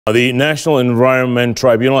The National Environment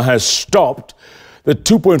Tribunal has stopped the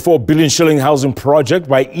 2.4 billion shilling housing project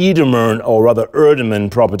by Erdemann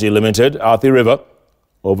Property Limited Athi River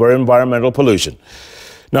over environmental pollution.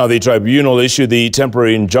 Now, the tribunal issued the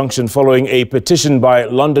temporary injunction following a petition by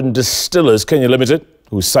London Distillers Kenya Limited,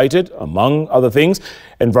 who cited, among other things,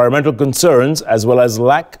 environmental concerns as well as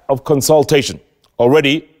lack of consultation.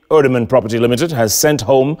 Already, Erdemann Property Limited has sent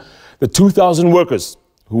home the 2,000 workers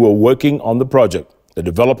who were working on the project. The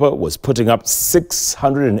developer was putting up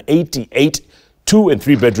 688 2- and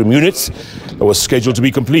 3-bedroom units that was scheduled to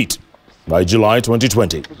be complete by July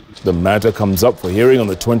 2020. The matter comes up for hearing on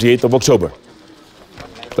the 28th of October.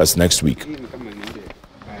 That's next week.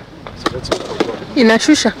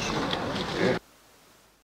 Inashusha.